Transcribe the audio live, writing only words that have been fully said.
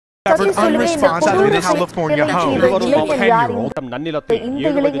unresponsive in a California home. A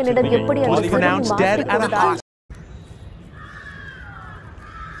 10-year-old was pronounced dead at a hospital.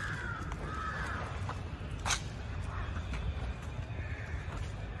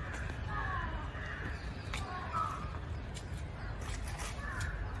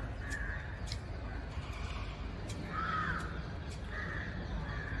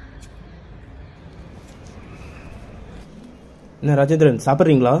 என்ன ராஜேந்திரன்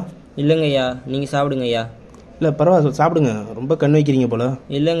சாப்பிட்றீங்களா? இல்லைங்க ஐயா, நீங்கள் சாப்பிடுங்க ஐயா. இல்லை பரவாயில்ல சாப்பிடுங்க, ரொம்ப கண் வைக்கிறீங்க போல.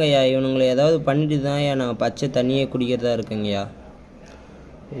 இல்லைங்க ஐயா, இவனுங்களை ஏதாவது பண்ணிட்டு தான் ஐயா நாங்கள் பச்சை தண்ணியே குடிக்கிறதா இருக்குங்கய்யா.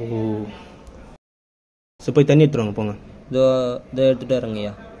 ஓ சரி, போய் தண்ணி எடுத்துருவாங்க போங்க. இதோ எடுத்துகிட்டு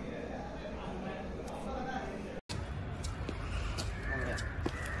வரேங்கய்யா.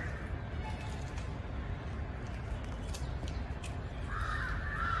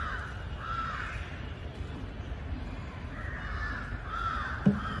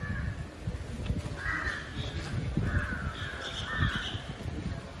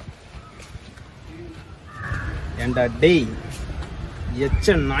 ஏண்டா டேய்,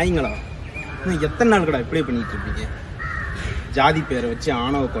 எச்ச நாய்ங்களா, எத்தனை நாள் கடா இப்படியே பண்ணிட்டு இருப்பீங்க? ஜாதி பேரை வச்சு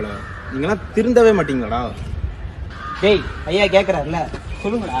ஆணவ கொலை, நீங்களாம் திருந்தவே மாட்டீங்களாடா? டேய் ஐயா கேட்குறாருல,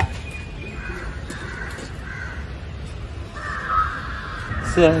 சொல்லுங்கடா.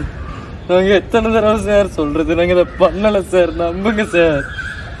 சார் நாங்கள் எத்தனை தடவை சார் சொல்றது, நாங்கள் இதை பண்ணலை சார், நம்புங்க சார்.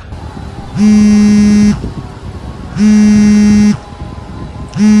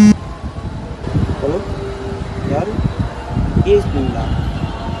 ஹலோ, யார்? டிஎஸ்பிங்களா?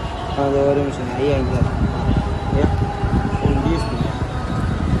 அது ஒரு நிமிஷம் ஐயா. ஐயா டிஎஸ்பி.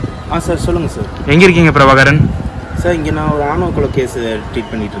 சார் சொல்லுங்கள் சார். எங்கே இருக்கீங்க பிரபாகரன்? சார் இங்கே நான் ஒரு ஆணவ கொலை கேஸ்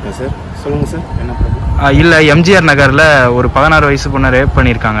ட்ரீட் பண்ணிட்டு இருக்கேன் சார். சொல்லுங்கள் சார், என்ன ப்ராப்ளம்? இல்லை, எம்ஜிஆர் நகரில் ஒரு 16 வயசு பொண்ணை ரேப்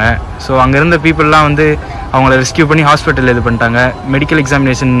பண்ணியிருக்காங்க. ஸோ அங்கே இருந்த பீப்புளெலாம் வந்து அவங்கள ரெஸ்கியூ பண்ணி ஹாஸ்பிட்டலில் இது பண்ணிட்டாங்க. மெடிக்கல்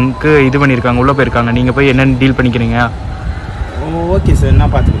எக்ஸாமினேஷனுக்கு இது பண்ணியிருக்காங்க, உள்ளே போயிருக்காங்க. நீங்கள் போய் என்னென்னு டீல் பண்ணிக்கிறீங்க? ஓகே சார்,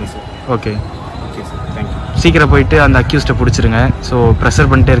 நான் பார்த்துக்கிறேன் sir. Okay okay sir, thank you. சீக்கிரம் போயிட்டு அந்த அக்யூஸ்ட்டை பிடிச்சிருங்க. ஸோ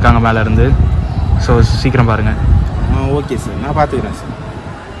ப்ரெஷர் பண்ணிட்டே இருக்காங்க மேலேருந்து. ஸோ சீக்கிரம் பாருங்கள். ஓகே சார், நான் பார்த்துக்கிறேன் சார்.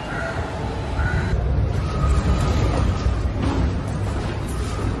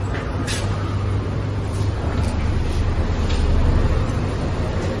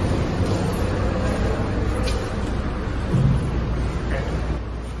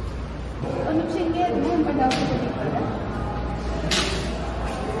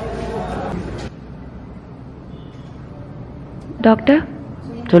 டாக்டர்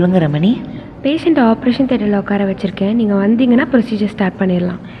சொல்லுங்க ரமணி. பேஷண்ட் ஆப்ரேஷன் தியேட்டரில் உட்கார வச்சுருக்கேன். நீங்கள் வந்தீங்கன்னா ப்ரொசீஜர் ஸ்டார்ட்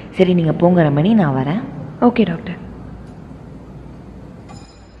பண்ணிடலாம். சரி, நீங்கள் போங்க ரமணி, நான் வரேன். Okay doctor.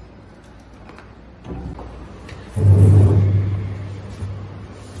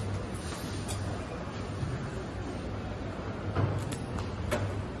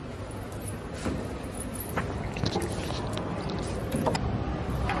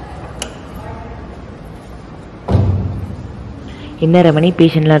 என்ன ரமணி,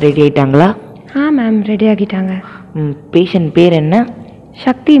 பேஷண்ட்லாம் ரெடி ஆகிட்டாங்களா? மேம் ரெடி ஆகிட்டாங்க. பேஷண்ட் பேர் என்ன?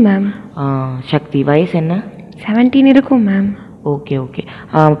 சக்தி மேம். சக்தி, வயசு என்ன? 17 இருக்கும் மேம். Okay okay.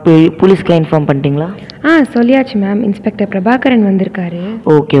 போலீஸ்க்குலாம் இன்ஃபார்ம் பண்ணிட்டீங்களா? சொல்லியாச்சு மேம். இன்ஸ்பெக்டர் பிரபாகரன் வந்திருக்காரு.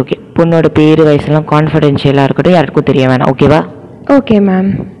 Okay okay. பொண்ணோட பேர் வயசுலாம் கான்ஃபிடென்ஷியலாக இருக்கட்டும், யாருக்கும் தெரிய வேணாம். ஓகேவா? Okay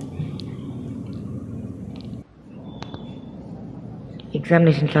ma'am.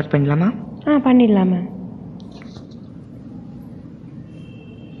 எக்ஸாமினேஷன் ஸ்டார்ட் பண்ணலாமா? பண்ணிடலாம் மேம்.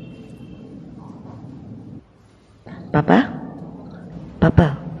 பாப்பா பாப்பா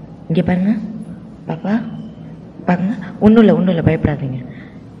இங்கே பாருங்க. பாப்பா பாருங்க, ஒன்றும் இல்லை பயப்படாதீங்க.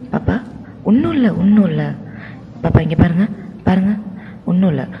 பாப்பா ஒன்றும் இல்லை. பாப்பா இங்கே பாருங்க பாருங்க,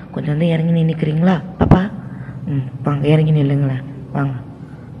 ஒன்றும் இல்லை. கொஞ்சம் வந்து இறங்கி நின்றுக்கிறீங்களா பாப்பா? வாங்க இறங்கி நில்லுங்களேன். வாங்க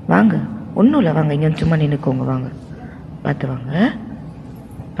வாங்க, ஒன்றும் இல்லை, வாங்க இங்கே சும்மா நின்றுக்கோங்க. வாங்க, பார்த்து வாங்க,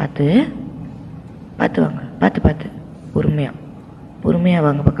 பார்த்து வாங்க, பார்த்து பொறுமையாக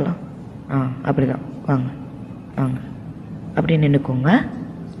வாங்க பார்க்கலாம். அப்படிதான், வாங்க வாங்க, அப்படியே நின்றுக்கோங்க.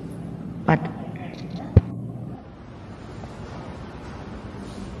 பார்த்து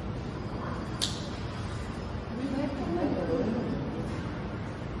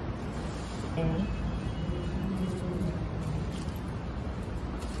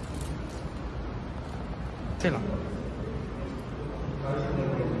செய்யலாம்.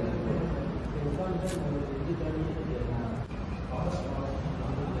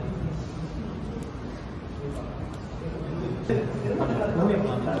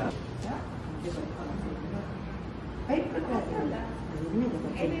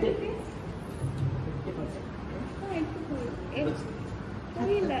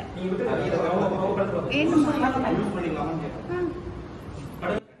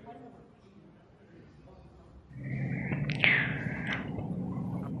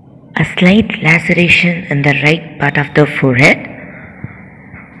 slight laceration in the right part of the forehead,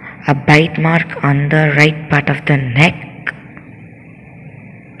 a bite mark on the right part of the neck,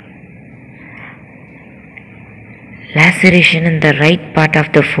 laceration in the right part of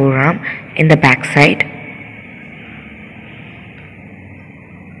the forearm in the back side,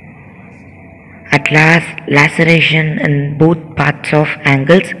 at last laceration in both parts of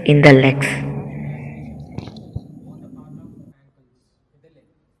ankles in the legs.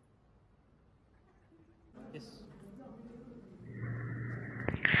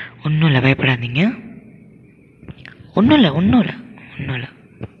 ஒன்றும் இல்லை, பயப்படாதீங்க. ஒன்றும் இல்லை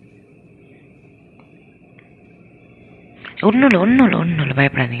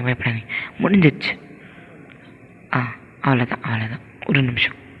பயப்படாதீங்க. முடிஞ்சிடுச்சு. அவ்வளோதான். ஒரு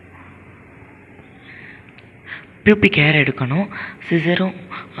நிமிஷம். பியூபி கேர் எடுக்கணும். சிசரும்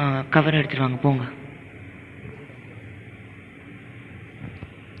கவர் எடுத்துட்டு வாங்க, போங்க.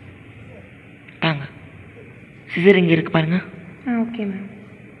 தாங்க. சிசர் இங்கே இருக்கு பாருங்க. Okay ma'am.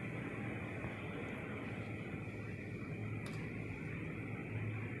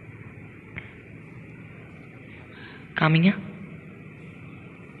 காமிங்க.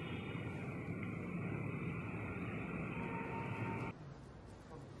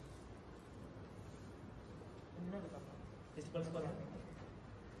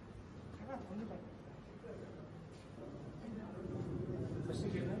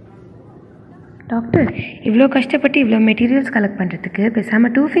 டாக்டர், இவ்வளோ கஷ்டப்பட்டு இவ்வளோ மெட்டீரியல்ஸ் கலெக்ட் பண்ணுறதுக்கு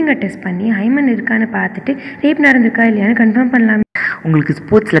பேசாமல் 2 ஃபிங்கர் டெஸ்ட் பண்ணி ஹைமன் இருக்கான்னு பார்த்துட்டு ரேப் நடந்திருக்கா இல்லையான்னு கன்ஃபார்ம் பண்ணலாம். உங்களுக்கு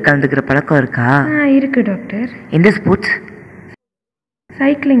ஸ்போர்ட்ஸில் கலந்துக்கிற பழக்கம் இருக்கா? இருக்குது டாக்டர். எந்த ஸ்போர்ட்ஸ்?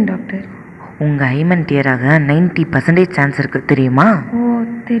 Cycling doctor. உங்கள் ஹைமன் டியராக 90% சான்ஸ் இருக்குது, தெரியுமா?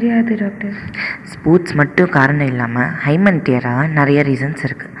 தெரியாது டாக்டர். ஸ்போர்ட்ஸ் மட்டும் காரணம் இல்லாமல் ஹைமன் டியராக நிறைய ரீசன்ஸ்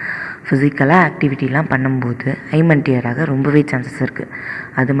இருக்குது. ஃபிசிக்கலாக ஆக்டிவிட்டிலாம் பண்ணும்போது ஹைமன் டியராக ரொம்பவே சான்சஸ் இருக்குது.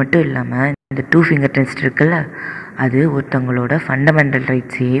 அது மட்டும் இல்லாமல் இந்த 2 ஃபிங்கர் டெஸ்ட் இருக்குல்ல, அது ஒருத்தவங்களோட ஃபண்டமெண்டல்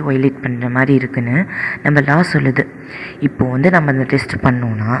ரைட்ஸையே வயலேட் பண்ணுற மாதிரி இருக்குன்னு நம்ம லா சொல்லுது. இப்போது நம்ம அந்த டெஸ்ட்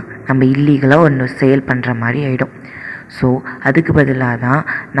பண்ணோன்னா நம்ம இல்லீகலாக ஒன்று செயல் பண்ணுற மாதிரி ஆகிடும். ஸோ அதுக்கு பதிலாக தான்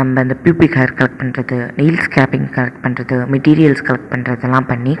நம்ம அந்த பியூபிக் ஹேர் கலெக்ட் பண்ணுறது, நெயில் ஸ்கேப்பிங் கலெக்ட் பண்ணுறது, மெட்டீரியல்ஸ் கலெக்ட் பண்ணுறதெல்லாம்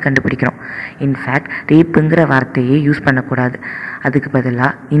பண்ணி கண்டுபிடிக்கிறோம். இன்ஃபேக்ட் ரேப்புங்கிற வார்த்தையே யூஸ் பண்ணக்கூடாது. அதுக்கு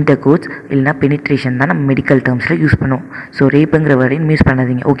பதிலாக இன்டர்கோர்ஸ் இல்லைனா பெனிட்ரேஷன் தான் நம்ம மெடிக்கல் டேர்ம்ஸில் யூஸ் பண்ணுவோம். ஸோ ரேப்புங்கிற வேர்டையும் யூஸ்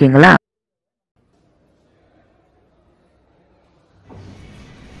பண்ணாதீங்க, ஓகேங்களா?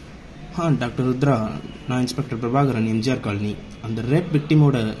 டாக்டர் ருத்ரா, நான் இன்ஸ்பெக்டர் பிரபாகரன், எம்ஜிஆர் காலனி. அந்த ரேப்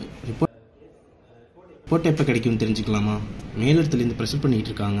விக்டிமோட ரிப்போர்ட் எப்போ கிடைக்கும்னு தெரிஞ்சுக்கலாமா? மேலிடத்துலேருந்து ப்ரெஷர்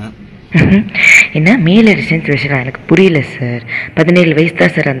பண்ணிகிட்டு இருக்காங்க. என்ன மேலிடத்துலேருந்து ப்ரெஷராக? எனக்கு புரியல சார். 17 வயசு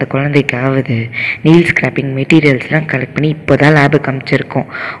தான் சார் அந்த குழந்தைக்கு ஆகுது. நெயில் ஸ்கிராப்பிங் மெட்டீரியல்ஸ்லாம் கலெக்ட் பண்ணி இப்போ தான் லேபுக்கு அனுப்பிச்சிருக்கோம்.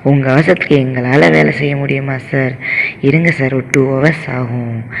 உங்கள் அவசரத்துக்கு எங்களால் வேலை செய்ய முடியுமா சார்? இருங்க சார், ஒரு 2 hours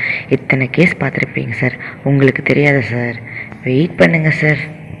ஆகும். எத்தனை கேஸ் பார்த்துருப்பீங்க சார், உங்களுக்கு தெரியாத சார். வெயிட் பண்ணுங்கள் சார்.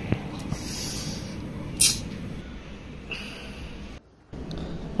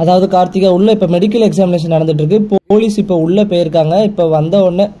 அதாவது கார்த்திகா, உள்ள இப்போ மெடிக்கல் எக்ஸாமினேஷன் நடந்துட்டு இருக்கு. போலீஸ் இப்போ உள்ளே போயிருக்காங்க. இப்போ வந்த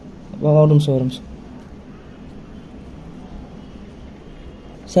உடனே ஒரு நிமிஷம்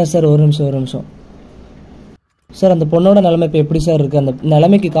சார் ஒரு நிமிஷம் சார். அந்த பொண்ணோட நிலைமை இப்போ எப்படி சார் இருக்குது? அந்த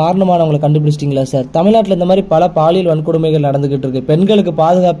நிலைமைக்கு காரணமானவங்களை கண்டுபிடிச்சிட்டிங்களா சார்? தமிழ்நாட்டில் இந்த மாதிரி பல பாலியல் வன்கொடுமைகள் நடந்துகிட்டு இருக்கு. பெண்களுக்கு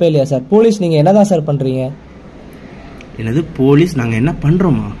பாதுகாப்பே இல்லையா சார்? போலீஸ் நீங்கள் என்ன தான் சார் பண்ணுறீங்க? என்னது போலீஸ்? நாங்கள் என்ன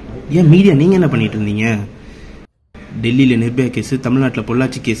பண்ணுறோமா? ஏன் மீடியா நீங்கள் என்ன பண்ணிட்டு இருந்தீங்க? டெல்லியில் நிர்பயா கேஸு, தமிழ்நாட்டில்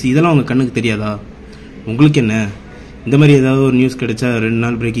பொள்ளாச்சி கேஸு, இதெல்லாம் உங்கள் கண்ணுக்கு தெரியாதா? உங்களுக்கு என்ன, இந்த மாதிரி ஏதாவது ஒரு நியூஸ் கிடைச்சா 2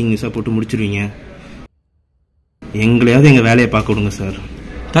 நாள் பிரேக்கிங் நியூஸாக போட்டு முடிச்சிருவீங்க. எங்களையாவது எங்கள் வேலையை பார்க்க விடுங்க சார்.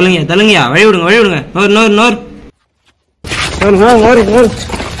 தள்ளுங்கய்யா, வழி விடுங்க. நோர்.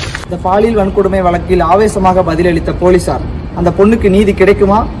 இந்த பாலியல் வன்கொடுமை வழக்கில் ஆவேசமாக பதிலளித்த போலீசார், அந்த பொண்ணுக்கு நீதி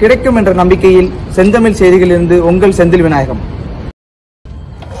கிடைக்கும் என்ற நம்பிக்கையில் செந்தமிழ் செய்திகளிலிருந்து உங்கள் செந்தில் விநாயகம்.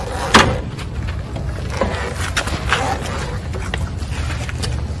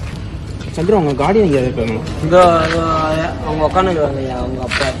 சந்திர, அவங்க கார்டியன் எங்கேயாவது இருப்பாங்க? அவங்க உட்காந்துருவாங்க. அவங்க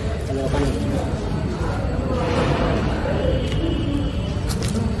அப்பா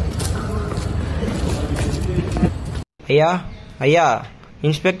ஐயா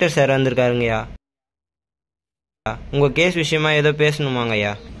இன்ஸ்பெக்டர் சார் வந்திருக்காருங்கய்யா. உங்கள் கேஸ் விஷயமா ஏதோ பேசணுமாங்க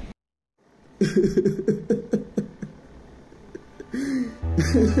ஐயா?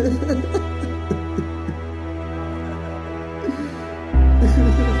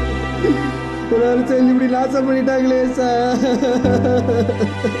 இப்படி நாசம் பண்ணிட்டாங்களே சார்.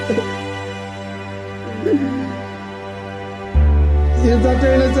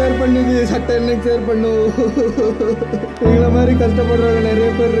 சட்டம் என்ன சார் பண்ணுது? சட்டம் என்ன சார் பண்ணும்? எங்களை மாதிரி கஷ்டப்படுறவங்க நிறைய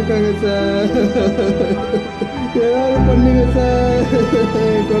பேர் இருக்காங்க சார். ஏதாவது பண்ணுங்க சார்,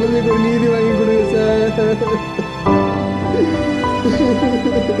 குழந்தைக்கு ஒரு நீதி வாங்கி கொடுங்க சார்.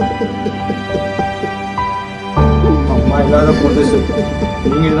 அம்மா இல்லாத போது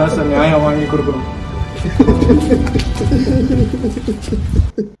நீங்க தான் சார் நியாயம் வாங்கி கொடுக்கணும்.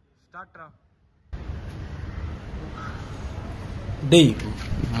 டேய்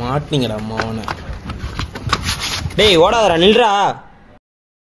மாட்டிங்கடா மாவன. டேய் ஓடாதடா, நில்றா.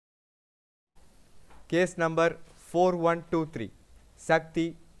 Case number 4123 Sakthi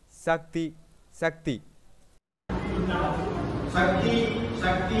Sakthi Sakthi Sakthi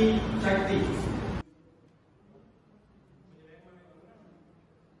Sakthi Sakthi.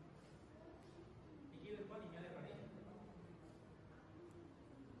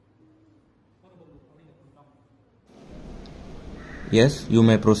 Yes, you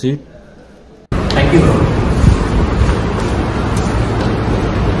may proceed. Thank you.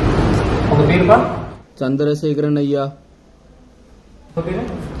 உங்க பேருப்பா? சந்திரசேகரன் ஐயா. உங்க பேரு?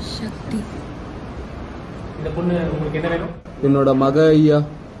 சக்தி. இந்த பொண்ணு உங்களுக்கு என்ன வேணும்? என்னோட மக ஐயா.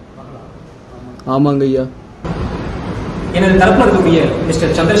 ஆமாங்க ஐயா. எனது தரப்புல இருக்கக்கூடிய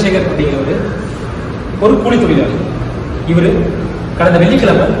மிஸ்டர் சந்திரசேகர் அப்படிங்கிறவர் ஒரு கூலி தொழிலாளர். இவர் கடந்த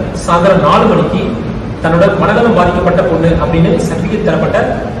வெள்ளிக்கிழமை சாயந்தரம் 4 மணிக்கு தன்னோட மனநலம் பாதிக்கப்பட்ட பொண்ணு அப்படின்னு சர்டிபிகேட் தரப்பட்ட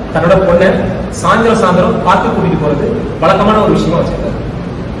தன்னோட பொண்ணை சாயந்தரம் பார்த்து கூட்டிட்டு போறது வழக்கமான ஒரு விஷயமா வச்சிருக்காரு.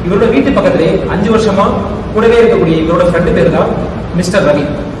 இவரோட வீட்டு பக்கத்திலே 5 வருஷமா கூடவே இருக்கக்கூடிய இவரோட ஃப்ரெண்டு பேர் தான் மிஸ்டர் ரவி.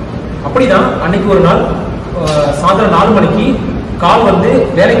 அப்படிதான் அன்னைக்கு ஒரு நாள் சாயந்தரம் 4 மணிக்கு கால் வந்து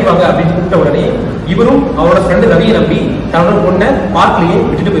வேலைக்கு வாங்க அப்படின்னு கூப்பிட்ட உடனே இவரும் அவரோட ஃப்ரெண்டு ரவியை நம்பி தன்னோட பொண்ணை பார்க்லயே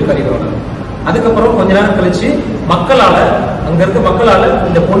விட்டுட்டு போயிருக்காரு இவரோட. அதுக்கப்புறம் கொஞ்ச நேரம் கழிச்சு அங்க இருக்க மக்களால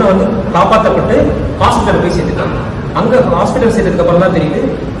இந்த பொண்ணை வந்து காப்பாற்றப்பட்டு ஹாஸ்பிட்டல் போய் சேர்த்துட்டாங்க. அங்க ஹாஸ்பிட்டல் சேர்த்ததுக்கு அப்புறம் தான் தெரியுது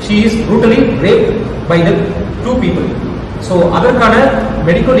she is brutally raped by the 2 people. So அதற்கான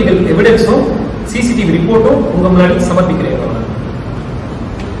மெடிக்கல் லீகல் எவிடன்ஸும் சிசிடிவி ரிப்போர்ட்டும் உங்க முன்னாடி சமர்ப்பிக்கிறேன்.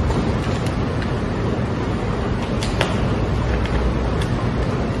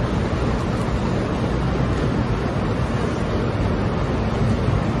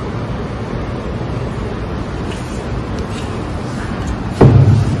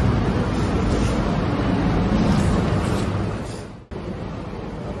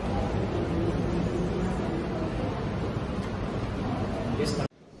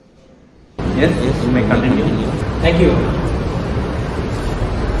 Yes, you may continue. Thank you.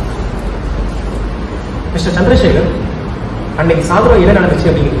 Mister Chandrasekhar, அன்னைக்கு சாயந்தரம் என்ன நடந்துச்சு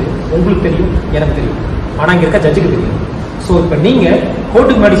அப்படிங்கிறது உங்களுக்கு தெரியும், எனக்கு தெரியும். ஆனா இங்க இருக்க ஜட்ஜுக்கு தெரியும். ஸோ இப்ப நீங்க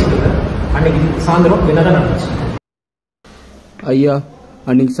கோர்ட்டுக்கு முன்னாடி சொல்லுங்க, அன்னைக்கு சாயந்தரம் என்னதான் நடந்துச்சு? ஐயா,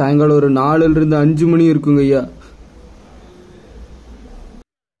 அன்னைக்கு சாயங்காலம் ஒரு 4 to 5 மணி இருக்குங்க ஐயா.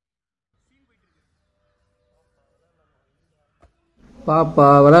 பாப்பா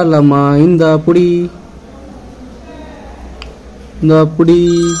விளாடலாமா? இந்த புடி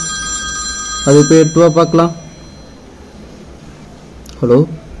அது போய் 8 ரூபா பார்க்கலாம். ஹலோ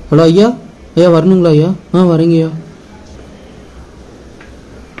ஐயா வரணுங்களா ஐயா? வரேங்க ஐயா.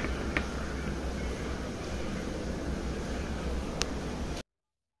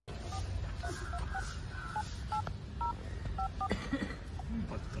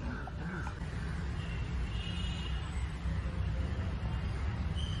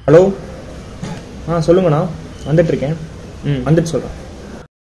 ஹலோ, சொல்லுங்கண்ணா, வந்துட்டு இருக்கேன். வந்துட்டு சொல்றேன்.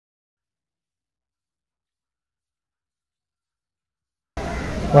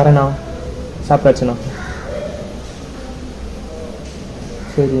 வரேண்ணா. சாப்பிட்டாச்சுண்ணா.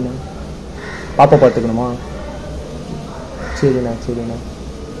 சரிண்ணா. பாப்பா பார்த்துக்கணுமா? சரிண்ணா.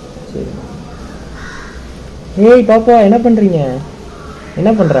 ஏய் பாப்பா, என்ன பண்றீங்க? என்ன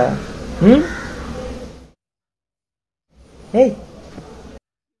பண்ற? ஏய்.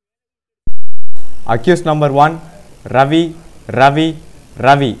 Accused number 1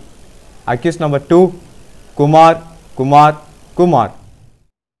 Ravi. Accused number 2 Kumar.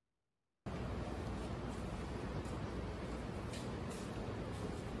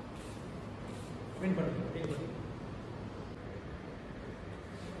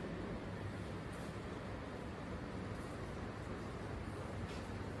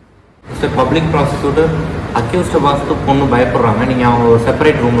 Mr. Public Prosecutor, accused பார்த்து பொண்ணு பயப்படுறாங்க. நீங்க அவங்க ஒரு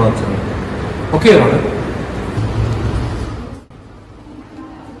செப்பரேட் ரூம்ல வச்சுருங்க. ஓகே.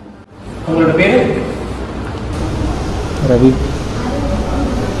 உங்களோட பேரு? ரவி.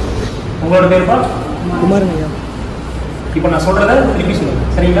 உங்களோட பேருப்பா? குமாருங்க ஐயா. இப்போ நான் சொல்றத திருப்பி சொல்லுங்க,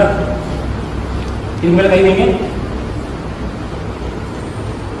 சரிங்களா? இது மேல கை வைங்க.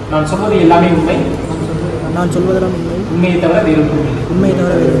 நான் சொல்வது எல்லாமே உண்மை. நான் சொல்வதெல்லாம் உண்மை. உண்மையை தவிர வேறு ஒன்றும் இல்லை. உண்மையை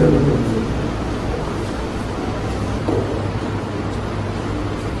தவிர வேறு ஒன்றும் இல்லை.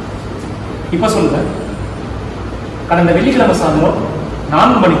 இப்போ சொல்லுங்க. கடந்த வெள்ளிக்கிழமை சாயந்தரம்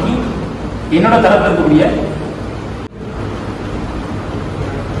 4 மணிக்கு என்னோட தரப்பில் இருக்கக்கூடிய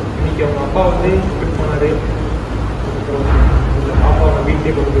இன்னைக்கு அவங்க அப்பா வந்து ட்ரிப் போனாரு, பாப்பாவை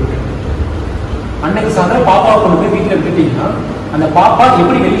வீட்டிலே கொண்டு போயிருக்காரு. அன்னைக்கு சாயந்தரம் பாப்பாவை கொண்டு போய் வீட்டில் விட்டுட்டீங்கன்னா அந்த பாப்பா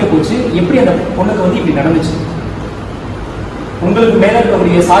எப்படி வெளியில போச்சு, எப்படி அந்த பொண்ணுக்கு வந்து இப்படி நடந்துச்சு? உங்களுக்கு மேல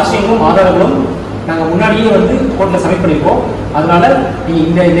இருக்கக்கூடிய சாட்சியங்களும் ஆதாரங்களும் நாங்க முன்னாடியே வந்து கோர்ட்ல சப்மிட் பண்ணிருக்கோம். அதனால நீங்க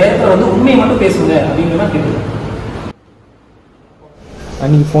இந்த நேரத்தில் வந்து உண்மையை மட்டும் பேசுங்க அப்படிங்கிறத கேட்டுருக்கோம்.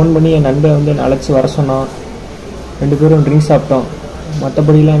 அன்றைக்கி ஃபோன் பண்ணி என் நண்பன் வந்து என்னை அழைச்சி வர சொன்னான். 2 பேரும் ட்ரிங்க்ஸ் சாப்பிட்டோம்.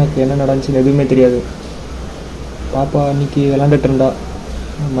 மற்றபடிலாம் எனக்கு என்ன நடந்துச்சுன்னு எதுவுமே தெரியாது. பாப்பா அன்றைக்கி விளாண்டுட்டு இருந்தா,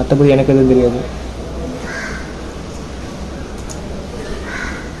 மற்றபடி எனக்கு எதுவும் தெரியாது.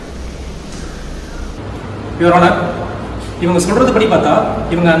 இவங்க சொல்றது படி பார்த்தா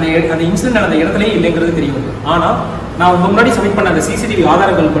இவங்க அந்த இன்சிடென்ட் அந்த இடத்துலயே இல்லைங்கிறது தெரியும். ஆனா நான் உங்க முன்னாடி சப்மிட் பண்ண அந்த சிசிடிவி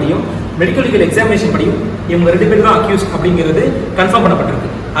ஆதாரங்கள் படியும் மெடிக்கல் லீகல் எக்ஸாமினேஷன் படியும் இவங்க 2 பேரும் தான் அக்யூஸ் அப்படிங்கிறது கன்ஃபார்ம் பண்ணப்பட்டிருக்கு.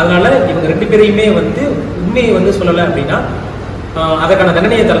 அதனால இவங்க 2 பேரையுமே வந்து உண்மையை வந்து சொல்லலை அப்படின்னா அதற்கான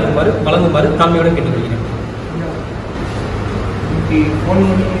தண்டனையை வழங்குமாறு தாழ்மையோடு கேட்டுக்கொள்கிறேன். ஃபோன்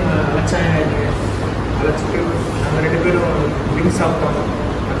பண்ணி அழைச்சிட்டு நாங்கள் 2 பேரும் ட்ரிங்க்ஸ் சாப்பிட்டோம்.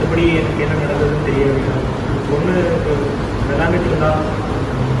 மற்றபடி எனக்கு என்ன நடந்ததுன்னு தெரியாது. பொண்ணு விளாண்டுட்டு இருந்தா,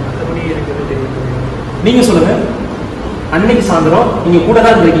 மற்றபடி எனக்கு எதுவும் தெரியாது. நீங்க சொல்லுங்க, அன்னைக்கு சாயந்தரம் நீங்க கூட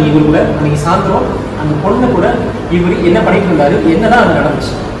தான் இருக்கீங்க இவரு கூட. அன்னைக்கு சாயந்தரம் அந்த பொண்ணு கூட இவர் என்ன பண்ணிட்டு இருந்தாரு, என்னதான் அது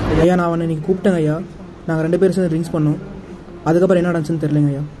நடந்துச்சு? ஐயா நான் அவனை இன்னைக்கு கூப்பிட்டேங்க ஐயா. நாங்கள் 2 பேரும் சேர்ந்து ட்ரிங்க்ஸ் பண்ணோம். அதுக்கப்புறம் என்ன நடந்துச்சுன்னு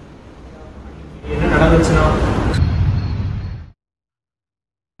தெரியலங்க ஐயா. என்ன நடந்துச்சுன்னா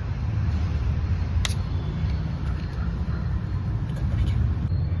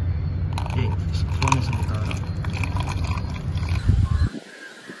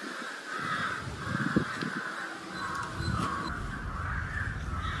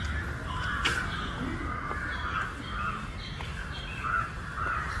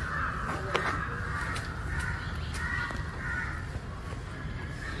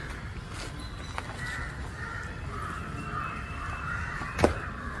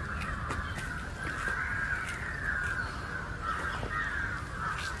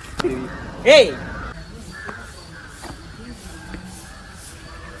ஏய்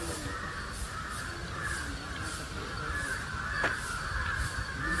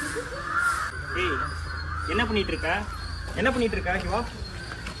என்ன பண்ணிட்டு இருக்க? என்ன பண்ணிட்டு இருக்க? வா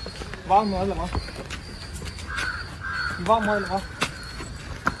வா, முதல்ல வா, வா முதல்ல வா.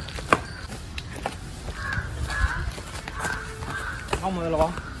 வா முதல்ல வா.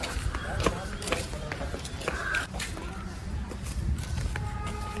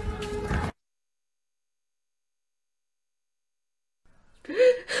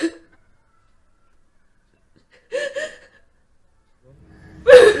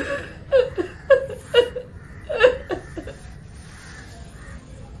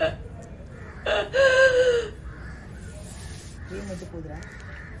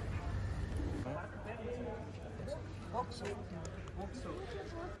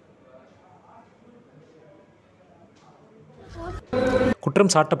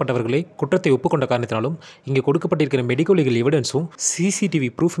 குற்றம் சாட்டப்பட்டவர்களே குற்றத்தை ஒப்புக்கொண்ட காரணத்தினாலும் இங்கே கொடுக்கப்பட்டிருக்கிற மெடிக்கல் லீகல் எவிடன்ஸும் சிசிடிவி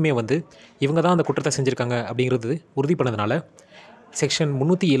ப்ரூஃபுமே வந்து இவங்க தான் அந்த குற்றத்தை செஞ்சுருக்காங்க அப்படிங்கிறது உறுதி பண்ணதுனால செக்ஷன்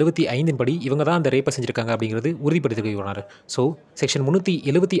 375 படி இவங்க தான் அந்த ரேப்பை செஞ்சுருக்காங்க அப்படிங்கிறது உறுதிப்படுத்திருக்கிறார். ஸோ செக்ஷன்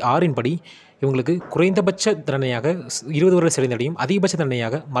 376 படி இவங்களுக்கு குறைந்தபட்ச தண்டனையாக 20 வருட சிறை தண்டனையும் அதிகபட்ச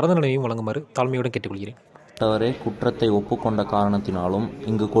தண்டனையாக மரண தண்டனையும் வழங்குமாறு தாழ்மையுடன் கேட்டுக்கொள்கிறேன். குற்றத்தை ஒப்புக்கொண்ட காரணத்தினாலும்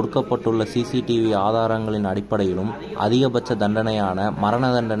இங்கு கொடுக்கப்பட்டுள்ள சிசிடிவி ஆதாரங்களின் அடிப்படையிலும் அதிகபட்ச தண்டனையான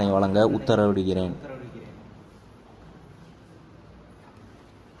மரண தண்டனை வழங்க உத்தரவிடுகிறேன்.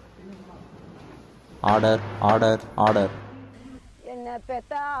 Order order order.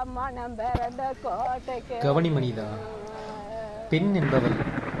 கவனி மனிதா, பெண் என்பவள்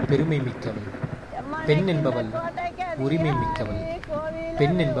பெருமை மிக்கவள், பெண் என்பவள் உரிமை மிக்கவள்,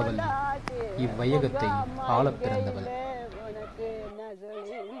 பெண் என்பவள் இவ்வையகத்தை ஆளப் பிறந்தவள்.